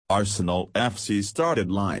Arsenal FC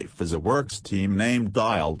started life as a works team named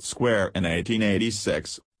Dial Square in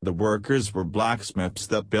 1886. The workers were blacksmiths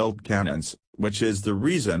that built cannons, which is the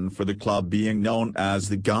reason for the club being known as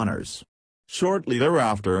the Gunners. Shortly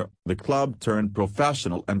thereafter, the club turned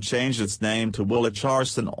professional and changed its name to Woolwich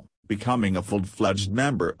Arsenal, becoming a full-fledged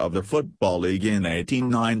member of the Football League in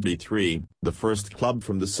 1893, the first club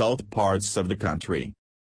from the south parts of the country.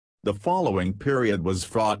 The following period was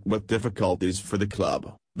fraught with difficulties for the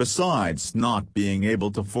club. Besides not being able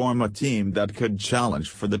to form a team that could challenge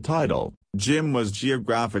for the title, Jim was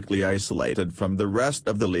geographically isolated from the rest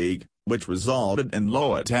of the league, which resulted in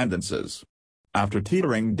low attendances. After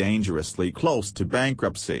teetering dangerously close to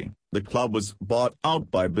bankruptcy, the club was bought out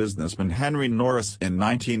by businessman Henry Norris in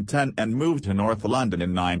 1910 and moved to North London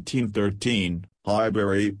in 1913.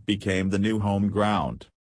 Highbury became the new home ground.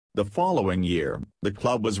 The following year, the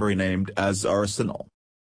club was renamed as Arsenal.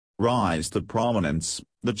 Rise to prominence,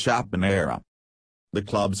 the Chapman era. The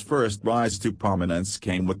club's first rise to prominence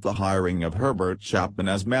came with the hiring of Herbert Chapman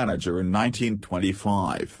as manager in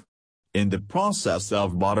 1925. In the process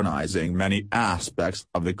of modernizing many aspects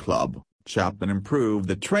of the club, Chapman improved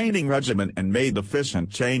the training regimen and made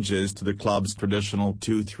efficient changes to the club's traditional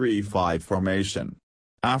 2-3-5 formation.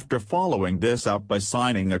 After following this up by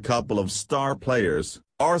signing a couple of star players,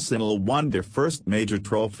 Arsenal won their first major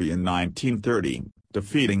trophy in 1930,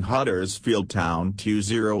 defeating Huddersfield Town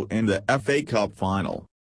 2-0 in the FA Cup final.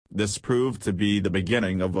 This proved to be the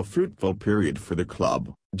beginning of a fruitful period for the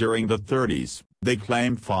club. During the 30s, they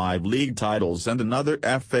claimed 5 league titles and another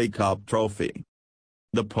FA Cup trophy.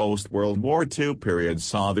 The post-World War II period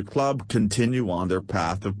saw the club continue on their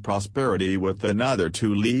path of prosperity with another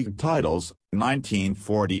 2 league titles,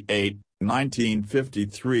 1948,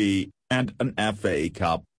 1953, and an FA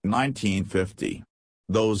Cup, 1950.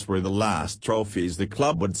 Those were the last trophies the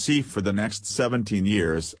club would see for the next 17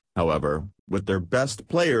 years, however, with their best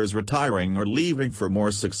players retiring or leaving for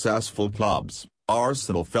more successful clubs.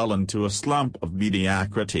 Arsenal fell into a slump of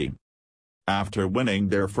mediocrity. After winning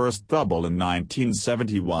their first double in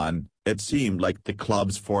 1971, it seemed like the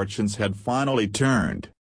club's fortunes had finally turned.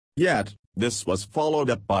 Yet, this was followed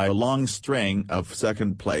up by a long string of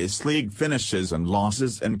second-place league finishes and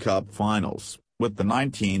losses in cup finals, with the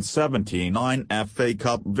 1979 FA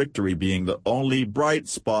Cup victory being the only bright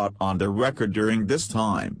spot on their record during this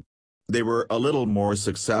time. They were a little more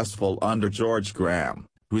successful under George Graham,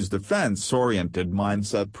 whose defense-oriented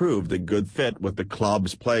mindset proved a good fit with the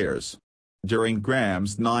club's players. During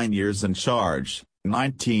Graham's 9 years in charge,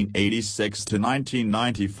 1986 to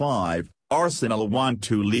 1995, Arsenal won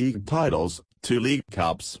 2 league titles, 2 League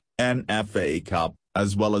Cups, and FA Cup,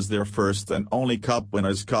 as well as their first and only Cup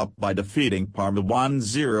Winners' Cup by defeating Parma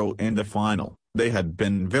 1-0 in the final. They had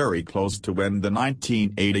been very close to win the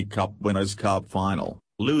 1980 Cup Winners' Cup final,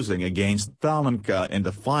 losing against Valencia in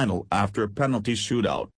the final after a penalty shootout.